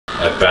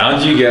I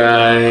found you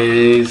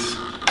guys.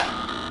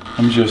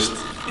 I'm just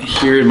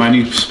here in my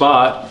new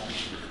spot.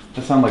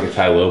 That sounds like a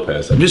Ty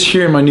Lopez. I'm just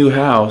here in my new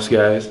house,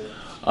 guys. We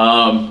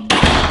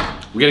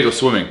gotta go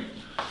swimming.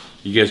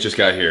 You guys just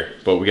got here,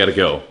 but we gotta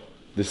go.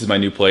 This is my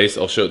new place.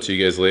 I'll show it to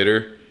you guys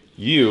later.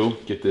 You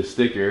get this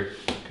sticker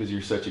because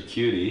you're such a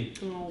cutie.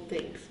 Oh,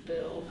 thanks,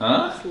 Bill.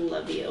 Huh? I just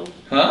love you.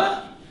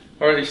 Huh?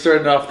 All right, you're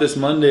starting off this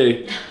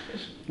Monday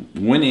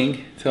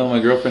winning, telling my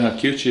girlfriend how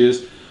cute she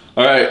is.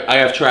 All right, I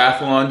have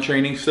triathlon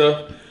training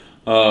stuff.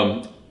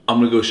 I'm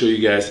gonna go show you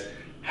guys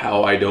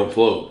how I don't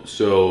float.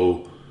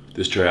 So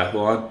this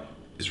triathlon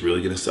is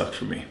really gonna suck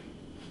for me.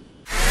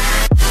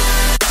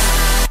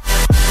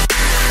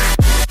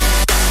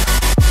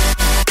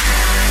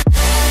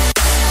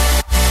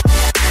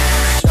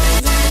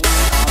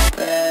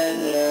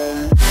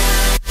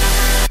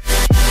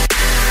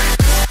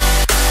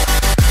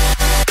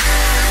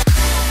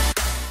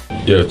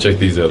 Yo, check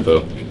these out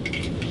though.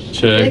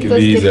 Check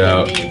these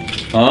out.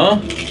 Huh?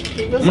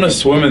 I'm gonna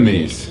swim in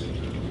these.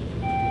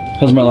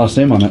 How's my last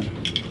name on it?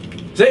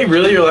 Is that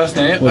really your last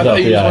name? Without I thought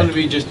you the just I. wanted to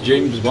be just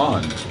James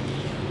Bond.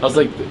 I was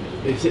like,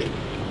 is it?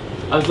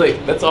 I was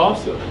like, that's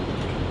awesome.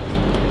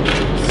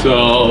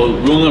 So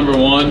rule number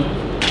one,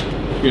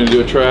 if you're gonna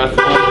do a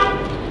triathlon,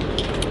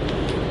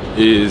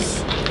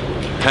 is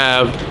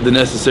have the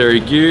necessary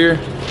gear.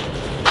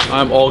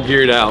 I'm all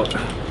geared out.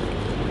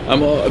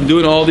 I'm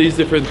doing all these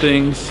different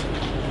things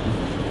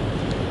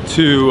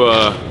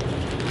to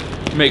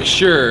make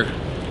sure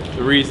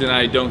the reason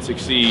I don't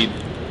succeed,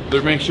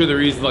 make sure the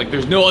reason, like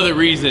there's no other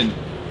reason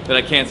that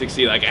I can't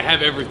succeed. Like I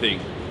have everything,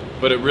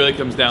 but it really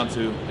comes down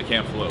to I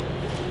can't float.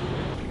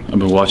 I've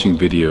been watching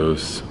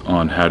videos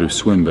on how to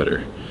swim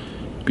better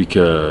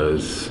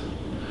because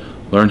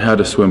learn how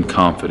to swim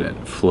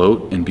confident,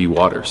 float, and be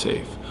water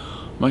safe.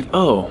 I'm like,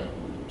 oh,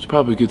 it's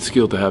probably a good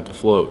skill to have to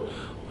float.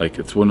 Like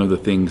it's one of the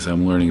things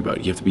I'm learning about.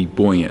 You have to be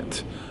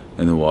buoyant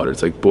in the water.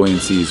 It's like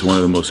buoyancy is one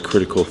of the most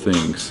critical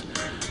things.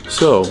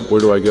 So where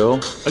do I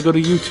go? I go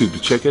to YouTube to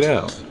check it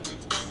out.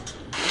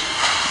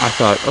 I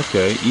thought,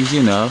 okay, easy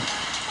enough.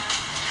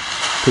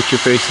 Put your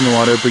face in the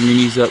water, bring your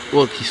knees up.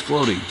 Look, he's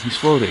floating, he's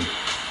floating.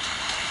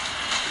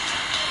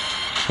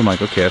 So I'm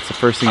like, okay, that's the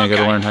first thing I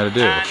gotta learn how to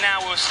do. Now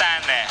we'll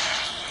stand there.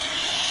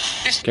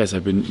 Guys,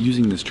 I've been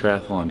using this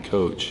triathlon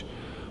coach,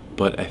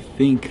 but I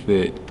think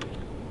that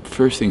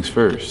first things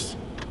first,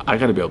 I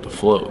gotta be able to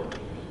float.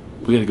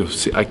 We gotta go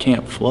see, I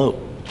can't float.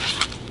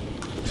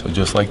 So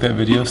just like that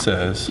video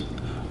says,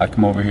 I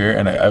come over here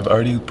and I've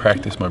already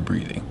practiced my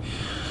breathing.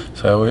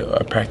 So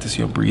I practice,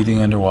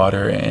 breathing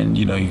underwater, and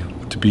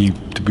to be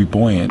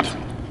buoyant,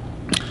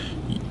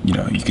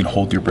 you can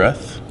hold your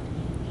breath.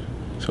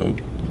 So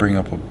bring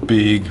up a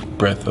big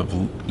breath of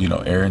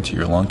air into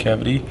your lung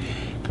cavity,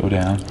 go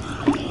down.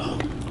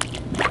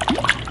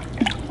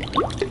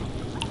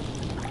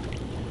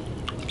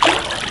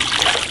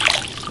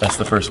 That's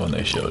the first one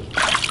they showed.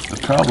 The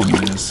problem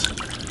is,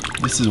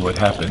 this is what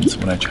happens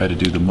when I try to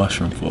do the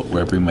mushroom float,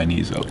 where I bring my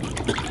knees up.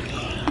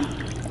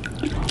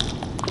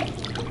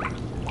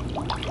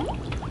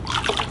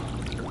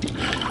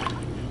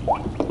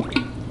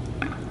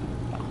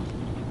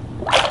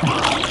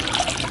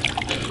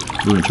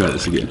 We're gonna try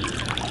this again.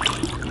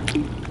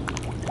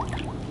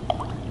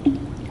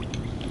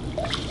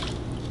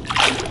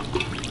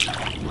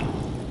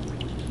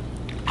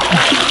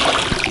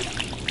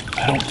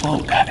 I don't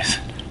float, guys.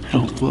 I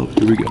don't float.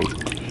 Here we go.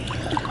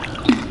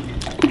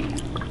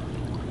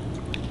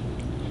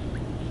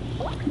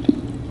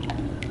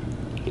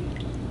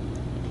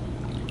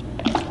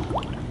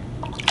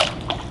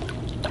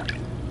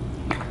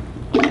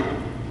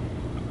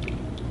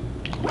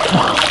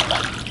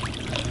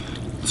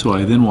 So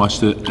I then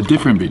watched a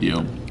different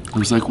video. I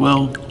was like,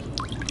 well,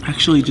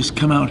 actually just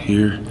come out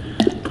here,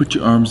 put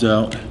your arms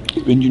out,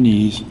 bend your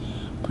knees,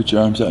 put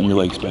your arms out and your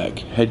legs back.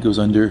 Head goes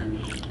under,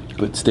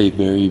 but stay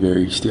very,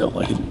 very still,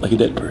 like a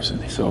dead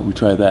person. So we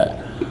try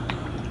that.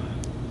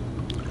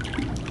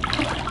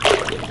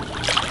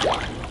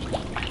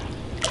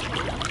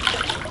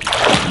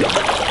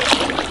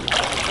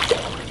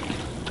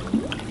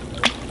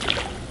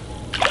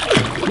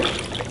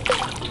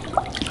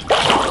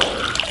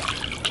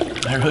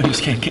 I really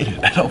just can't get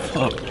it. I don't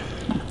float.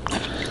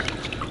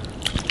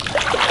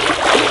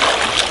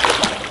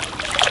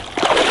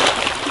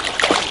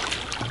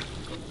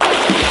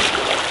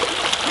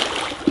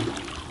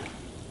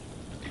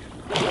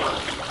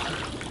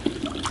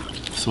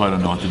 So I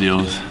don't know what the deal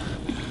is.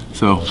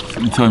 So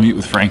until I meet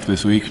with Frank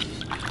this week,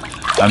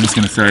 I'm just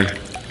gonna say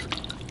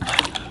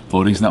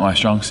floating's not my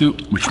strong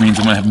suit, which means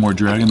I'm gonna have more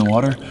drag in the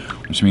water,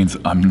 which means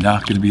I'm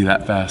not gonna be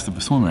that fast of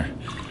a swimmer.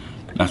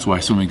 That's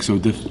why swimming's so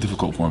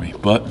difficult for me.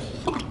 But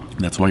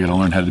that's why I gotta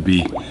learn how to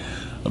be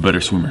a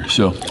better swimmer.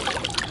 So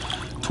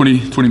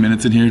 20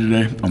 minutes in here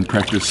today. I'm gonna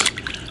practice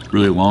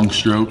really long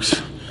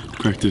strokes,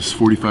 practice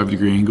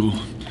 45-degree angle.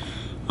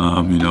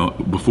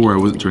 Before I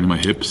wasn't turning my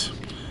hips,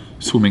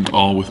 swimming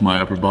all with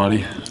my upper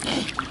body.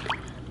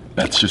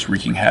 That's just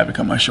wreaking havoc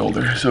on my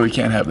shoulder, so we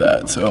can't have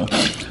that. So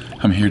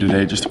I'm here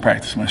today just to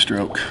practice my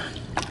stroke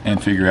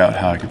and figure out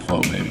how I can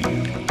float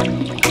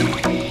maybe.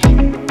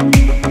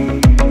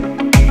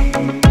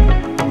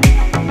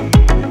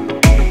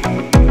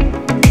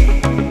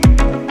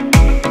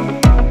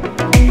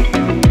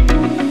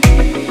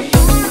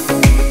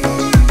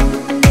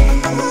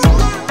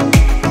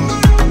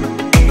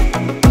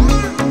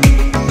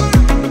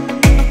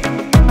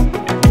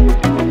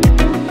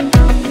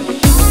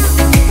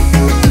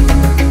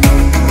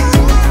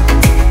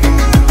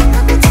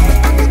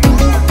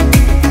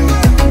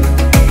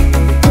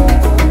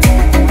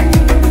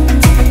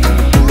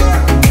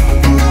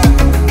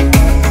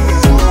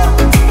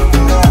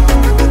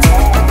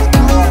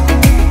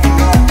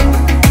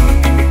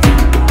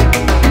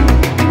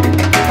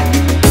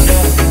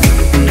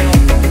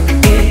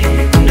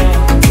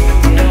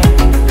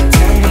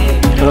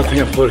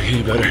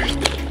 get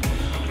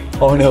better.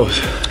 All I know is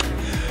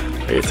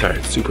I get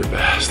tired super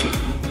fast.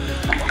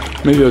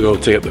 Maybe I'll go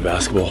take up the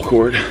basketball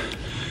court.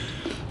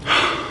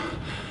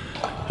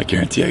 I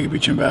guarantee I could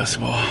beat you in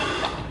basketball,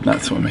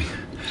 not swimming.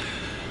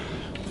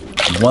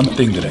 One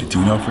thing that I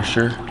do know for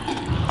sure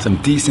is I'm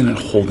decent at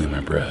holding my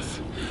breath.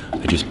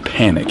 I just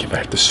panic if I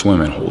have to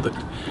swim and hold it.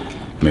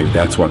 Maybe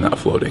that's why I'm not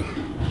floating.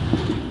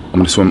 I'm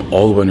gonna swim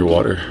all the way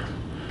underwater,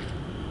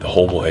 the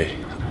whole way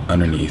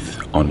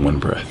underneath on one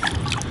breath.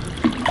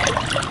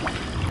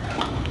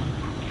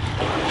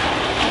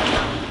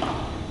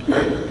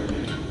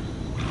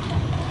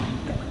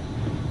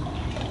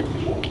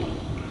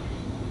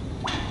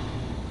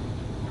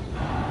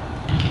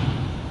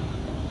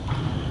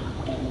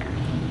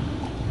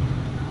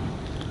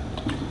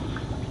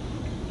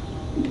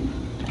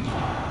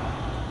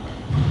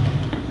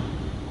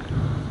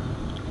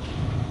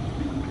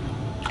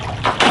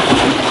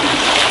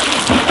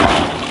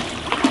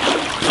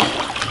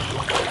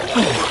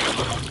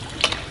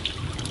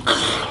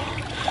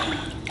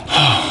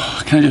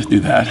 Can I just do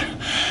that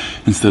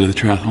instead of the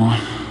triathlon?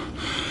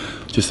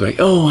 Just like,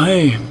 oh,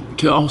 hey,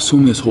 I'll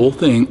swim this whole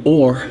thing,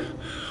 or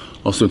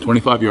I'll swim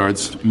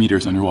 25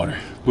 meters underwater.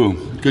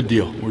 Boom, good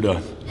deal, we're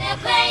done. They're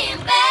playing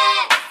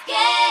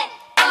basketball.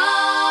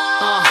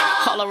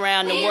 All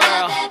around the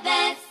world.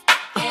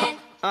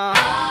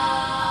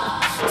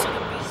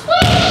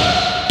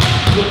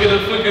 Look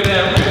at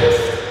that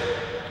wrist.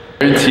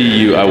 I guarantee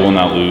you I will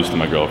not lose to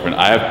my girlfriend.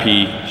 I have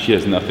P, she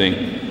has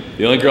nothing.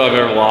 The only girl I've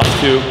ever lost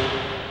to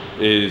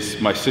is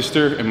my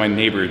sister and my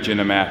neighbor,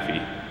 Jenna Maffey.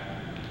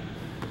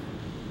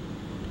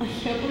 I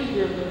can't believe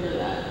you remember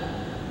that.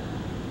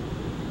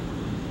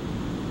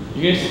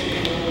 You're just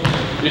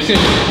gonna shoot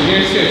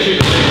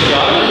the same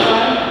shot every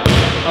time?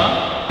 Huh?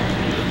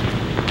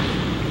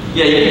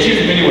 Yeah, you can shoot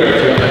from anywhere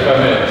for like 5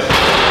 minutes.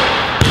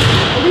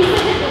 At least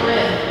I hit the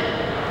rim.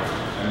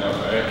 I know,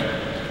 right?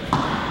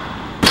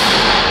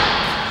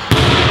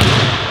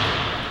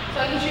 So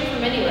I can shoot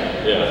from anywhere.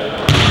 Yeah.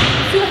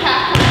 Do a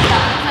half court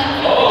shot.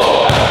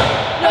 Oh!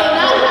 No,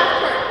 not half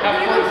court. Half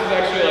court is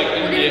actually like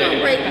We're NBA. gonna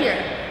go right here.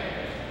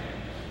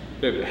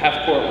 Babe, half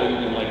court,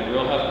 in like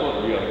real half court, or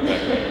you got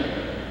back there?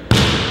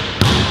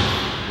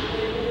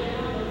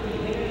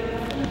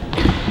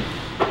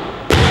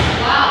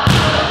 Wow.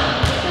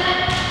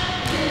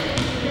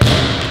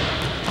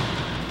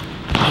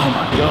 Oh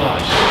my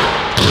gosh.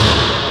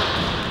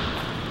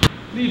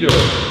 What are you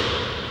doing?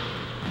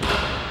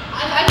 I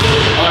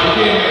can't. Oh, you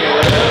can't make a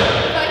layup?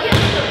 If I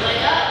can't do a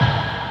layup.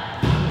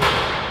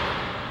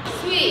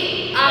 Sweet.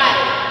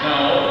 No,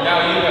 now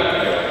you have to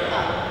do it.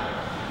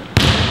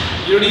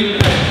 You don't even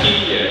have to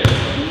keep yet.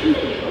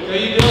 No,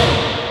 you don't.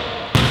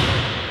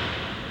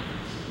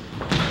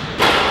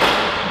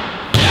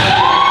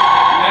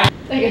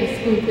 I gotta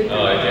scoop it.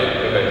 Oh, I can't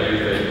go back to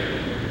your thing.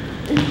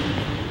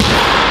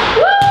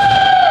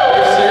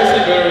 You're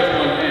seriously better with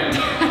one hand.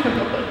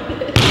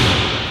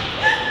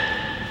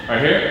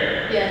 Right here?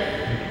 Yeah.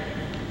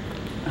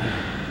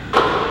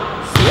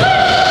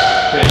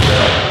 Okay, so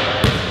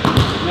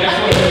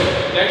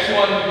next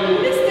one I'm who,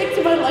 gonna stick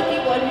to my lucky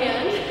one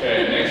hand. okay,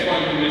 next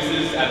one who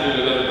misses after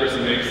the other person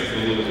makes is the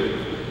loser.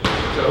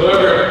 So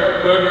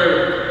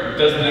whoever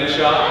does the next I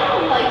shot,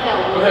 don't like that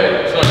go one. ahead,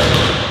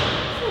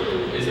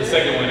 sorry, is the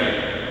second winner.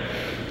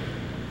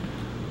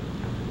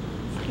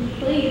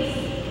 Please.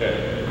 Okay.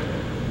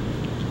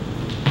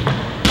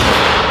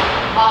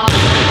 Awesome.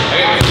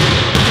 Hey.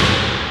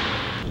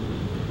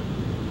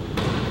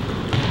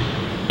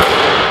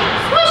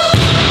 Swoosh!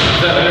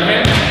 Is that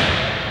underhand?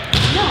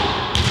 No.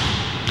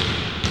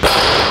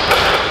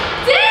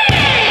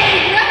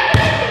 Dang!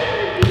 That's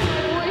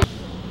my voice.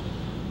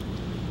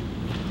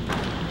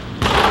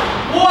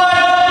 What?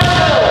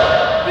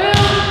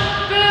 Boom!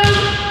 Boom!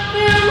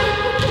 Boom!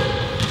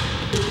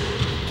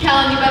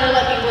 Callan, you better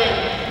let me win.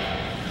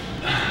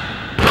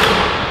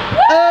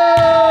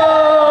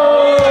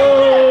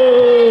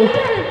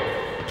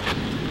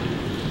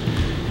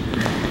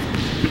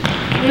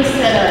 You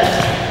said it.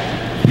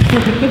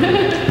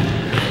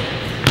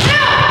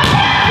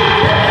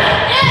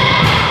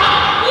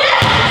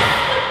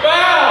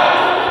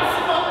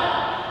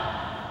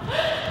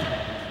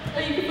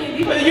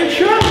 You're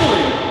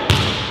traveling.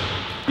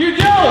 You're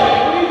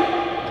doing.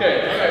 Okay,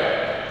 alright.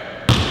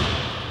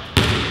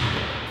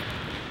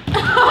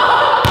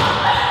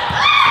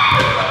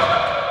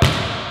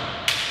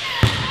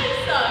 I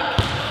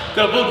suck.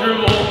 Double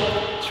dribble,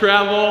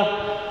 travel.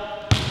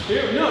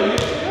 Here, no, you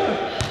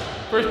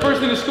first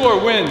person to score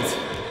wins.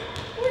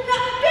 We're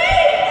not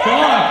big. Come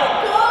on.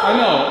 I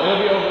know,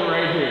 it'll be over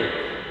right here.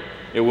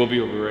 It will be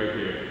over right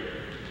here.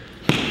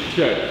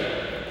 Okay.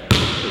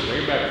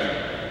 Bring it back to me.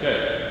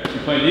 Okay. You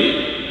playing deep?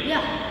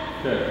 Yeah.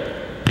 Okay.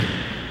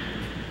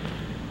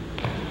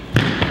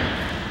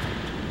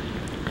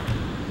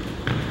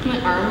 My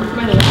arms,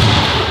 my legs.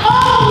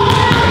 Oh,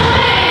 no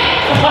way!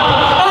 That's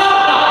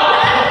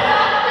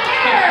not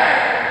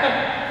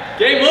fair!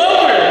 Game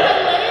over!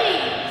 My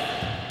legs.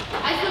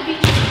 I still beat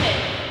you today.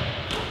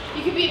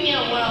 You could beat me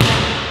at one-on-one.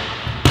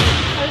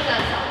 How does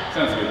that sound?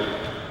 Sounds good.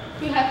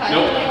 Can you high five?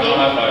 Nope, me? I don't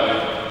high five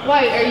you. Why?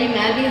 are you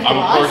mad because I'm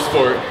a poor lost?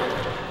 sport.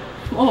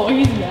 Oh,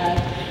 he's mad.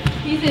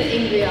 He's an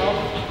angry elf.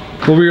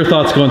 What were your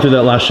thoughts going through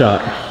that last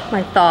shot?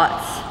 My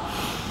thoughts.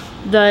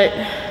 That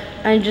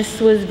I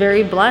just was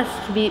very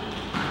blessed to beat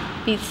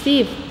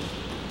Steve.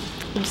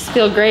 I just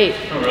feel great.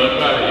 I'm really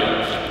proud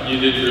of you. You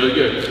did really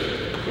good.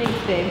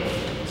 Thanks, babe.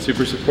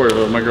 Super supportive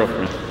of my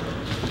girlfriend.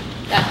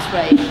 That's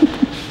right.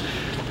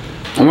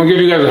 I'm gonna give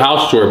you guys a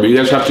house tour, but you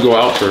guys have to go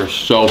out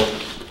first. So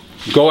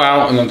go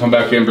out and then come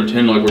back in,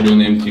 pretend like we're doing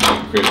the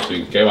MTV creative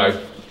thing. Okay, bye.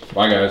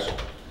 Bye guys.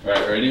 All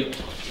right, ready?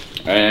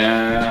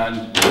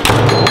 And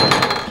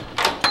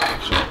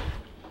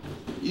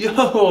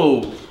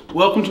yo,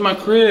 welcome to my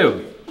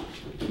crib.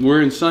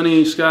 We're in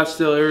sunny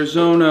Scottsdale,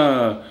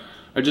 Arizona.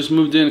 I just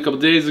moved in a couple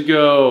days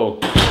ago.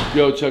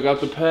 Yo, check out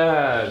the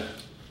pad.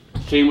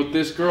 Came with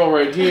this girl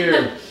right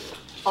here.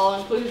 All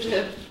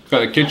inclusive.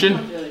 Got a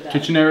kitchen, Really bad.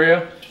 kitchen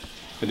area.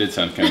 It did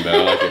sound kind of bad,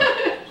 I like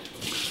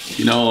it.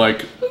 You know,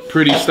 like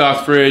pretty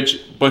stock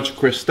fridge, bunch of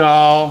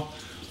Cristal,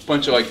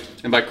 bunch of like,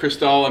 and by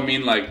Cristal I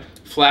mean like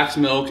flax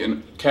milk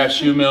and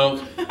cashew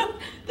milk.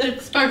 The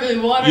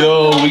sparkling water.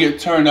 Yo, we get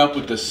turned up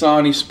with the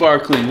Sani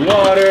sparkling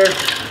water.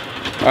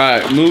 All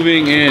right,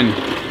 moving in.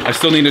 I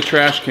still need a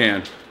trash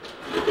can.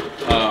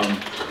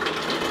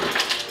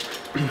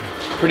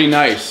 Pretty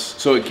nice.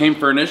 So it came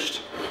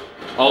furnished.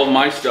 All of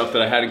my stuff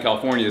that I had in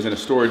California is in a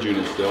storage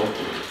unit still.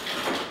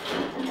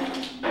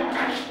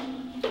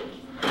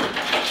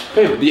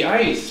 Hey, the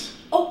ice.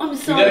 Oh, I'm We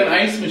sorry. got an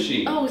ice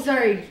machine. Oh,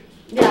 sorry.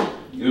 Yeah.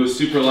 It was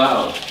super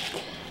loud.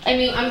 I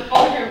mean, I'm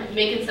over here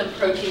making some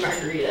protein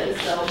margaritas,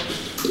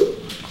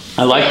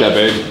 so I like that,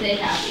 babe. stay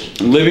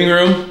happy. Living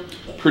room,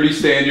 pretty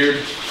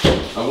standard.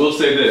 I will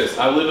say this,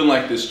 I live in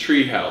like this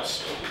tree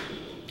house.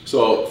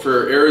 So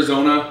for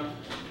Arizona,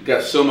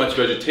 got so much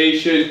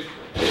vegetation,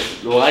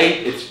 it's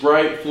light, it's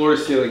bright, floor to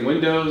ceiling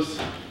windows.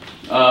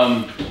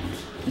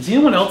 Is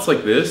anyone else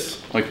like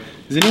this? Like,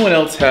 does anyone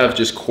else have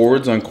just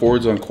cords on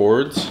cords on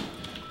cords?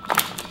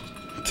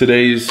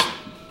 Today's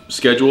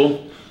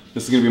schedule,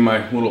 this is gonna be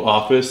my little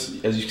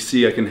office. As you can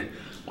see,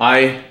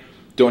 I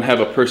don't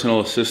have a personal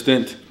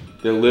assistant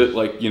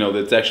that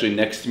that's actually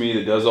next to me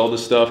that does all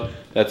this stuff.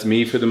 That's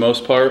me for the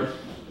most part.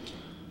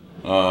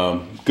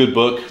 Good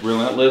book,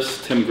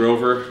 Relentless, Tim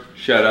Grover.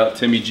 Shout out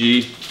Timmy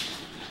G.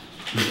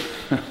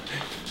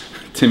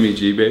 Timmy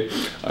G, babe.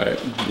 All right,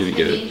 you didn't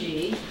get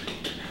it.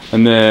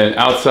 And then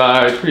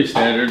outside, pretty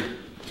standard.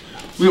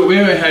 We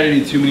haven't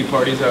had too many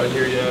parties out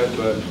here yet,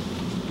 but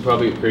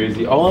probably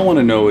crazy. All I want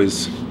to know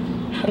is,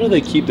 how do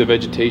they keep the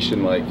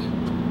vegetation like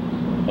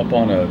up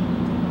on a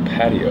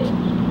patio?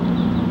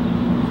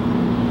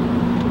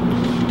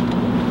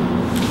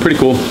 Pretty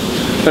cool.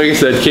 Like I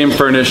said, came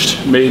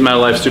furnished, made my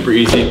life super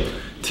easy.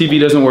 TV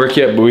doesn't work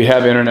yet, but we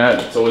have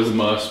internet. It's always a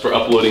must for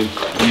uploading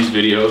these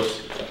videos.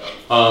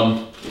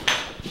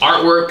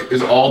 Artwork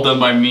is all done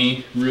by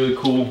me, really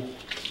cool.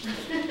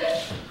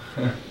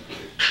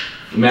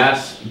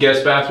 Mass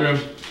guest bathroom.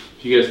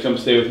 If you guys come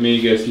stay with me,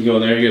 you guys can go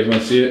in there. You guys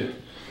want to see it?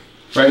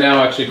 Right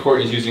now, actually,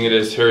 Courtney's using it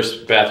as her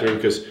bathroom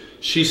because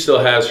she still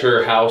has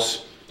her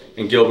house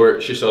in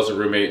Gilbert. She still has a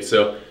roommate,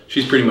 so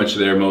she's pretty much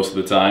there most of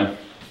the time.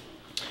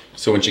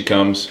 So when she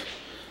comes,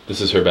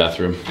 this is her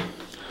bathroom.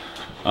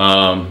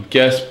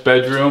 Guest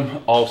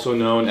bedroom, also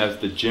known as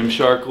the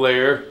Gymshark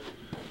layer.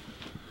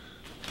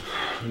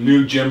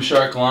 New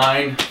Gymshark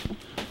line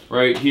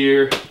right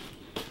here.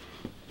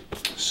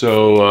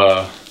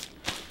 So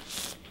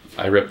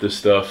I rep this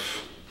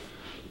stuff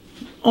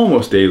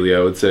almost daily,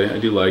 I would say. I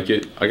do like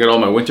it. I got all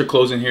my winter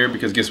clothes in here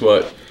because guess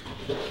what?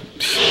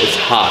 It's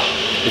hot.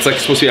 It's like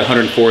supposed to be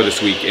 104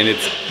 this week and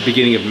it's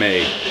beginning of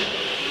May.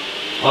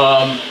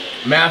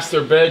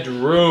 Master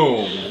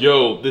bedroom.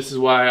 Yo, this is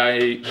why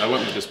I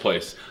went with this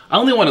place. I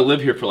only want to live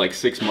here for like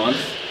 6 months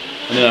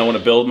and then I want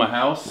to build my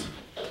house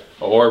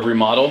or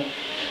remodel,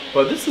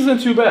 but this isn't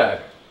too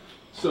bad.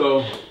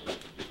 So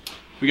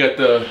we got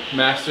the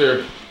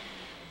master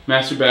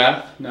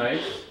bath,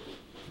 nice.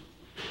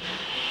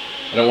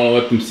 I don't want to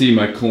let them see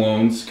my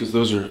colognes because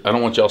I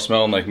don't want y'all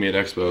smelling like me at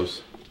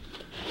expos.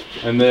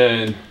 And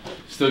then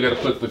still got to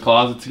put the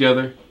closet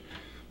together.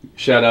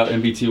 Shout out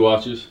MBT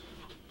watches.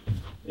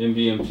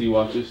 MVMT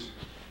watches.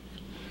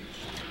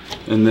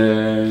 And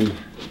then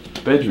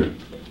bedroom.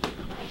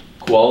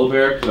 Koala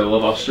bear, because I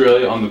love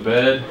Australia, on the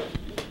bed.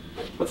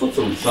 Let's let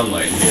some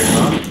sunlight in here,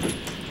 huh?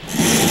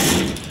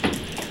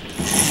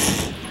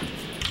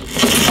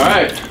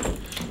 Alright,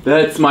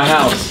 that's my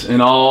house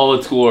in all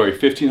its glory.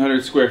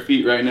 1,500 square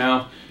feet right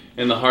now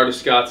in the heart of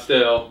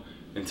Scottsdale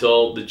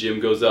until the gym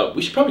goes up.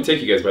 We should probably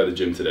take you guys by the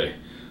gym today.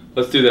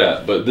 Let's do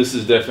that, but this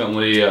is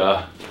definitely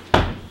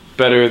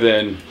better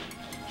than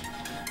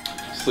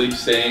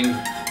staying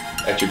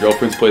at your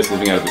girlfriend's place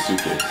living out of a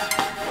suitcase.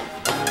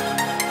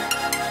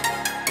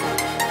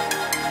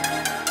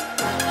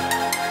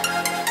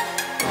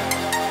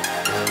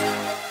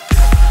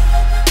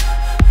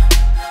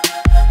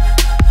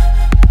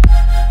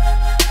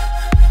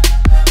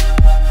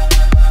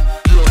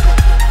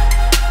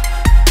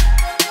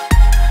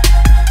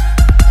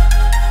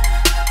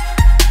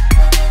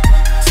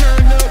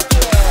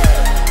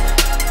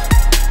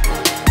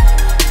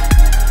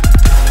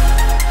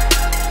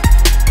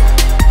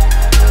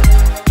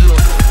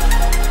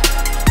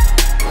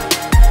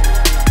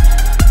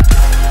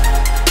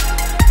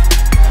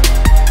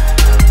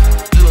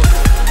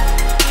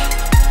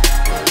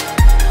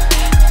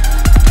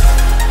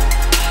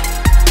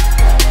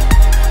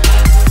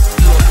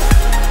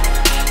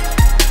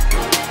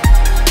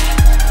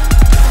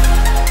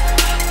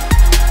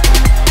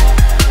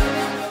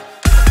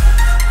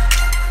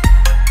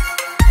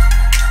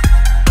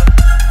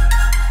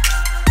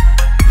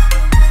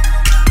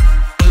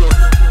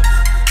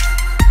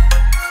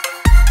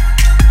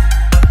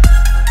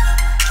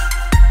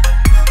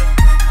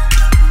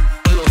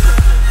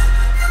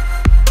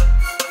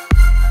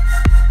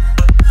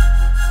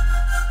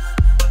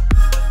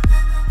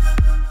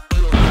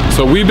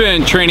 So we've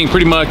been training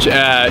pretty much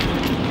at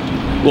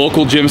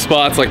local gym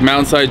spots like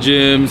mountainside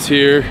gyms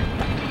here,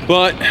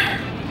 but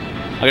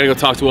I gotta go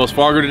talk to Wells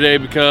Fargo today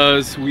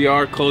because we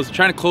are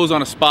trying to close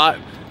on a spot.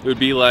 It would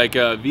be like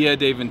Via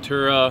de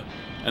Ventura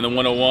and the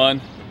 101.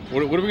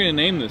 What are we gonna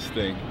name this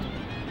thing?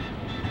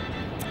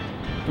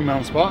 The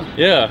mountain spot?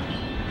 Yeah.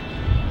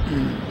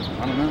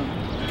 I don't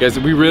know. Guys,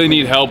 we really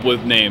need help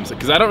with names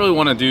because I don't really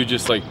want to do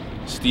just like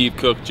Steve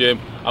Cook Gym.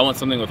 I want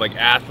something with like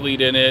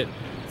athlete in it.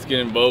 It's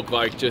gonna invoke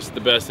like just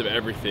the best of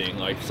everything.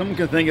 Like someone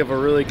could think of a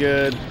really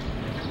good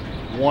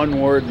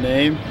one-word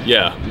name.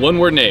 Yeah,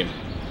 one-word name.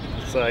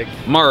 It's like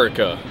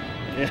Marika.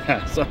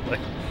 Yeah, something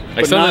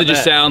like something that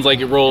just sounds like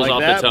it rolls like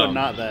off that, the tongue.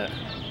 But not that.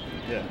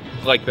 Yeah.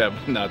 Like that,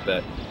 but not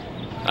that.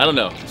 I don't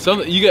know.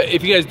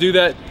 If you guys do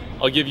that,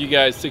 I'll give you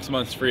guys 6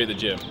 months free at the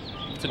gym.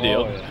 It's a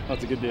deal. Oh, yeah.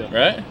 That's a good deal.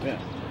 Right? Yeah.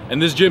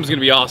 And this gym's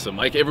gonna be awesome.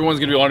 Like everyone's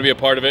gonna want to be a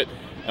part of it.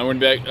 And we're gonna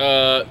be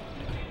like,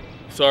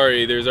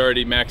 sorry, there's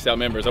already maxed out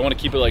members. I want to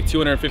keep it like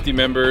 250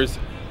 members.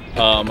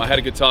 I had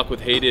a good talk with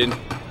Hayden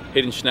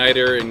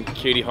Schneider and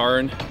Katie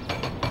Harn.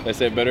 Did I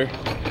say it better?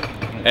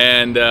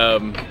 And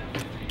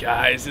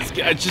guys, it's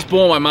just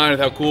blowing my mind with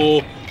how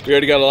cool. We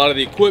already got a lot of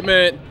the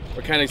equipment.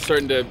 We're kind of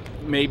starting to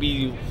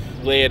maybe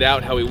lay it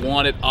out how we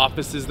want it.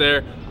 Offices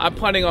there. I'm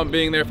planning on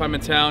being there if I'm in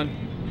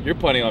town. You're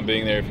planning on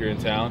being there if you're in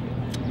town.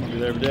 I'll be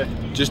there every day.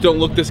 Just don't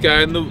look this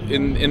guy in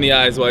the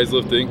eyes while he's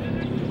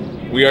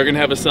lifting. We are gonna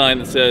have a sign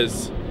that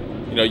says,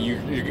 you know,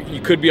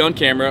 you could be on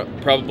camera.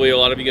 Probably a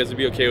lot of you guys would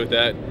be okay with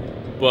that,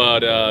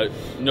 but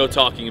no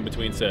talking in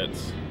between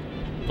sets.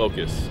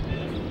 Focus.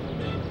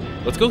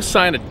 Let's go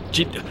sign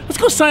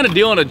a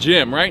deal in a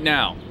gym right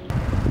now.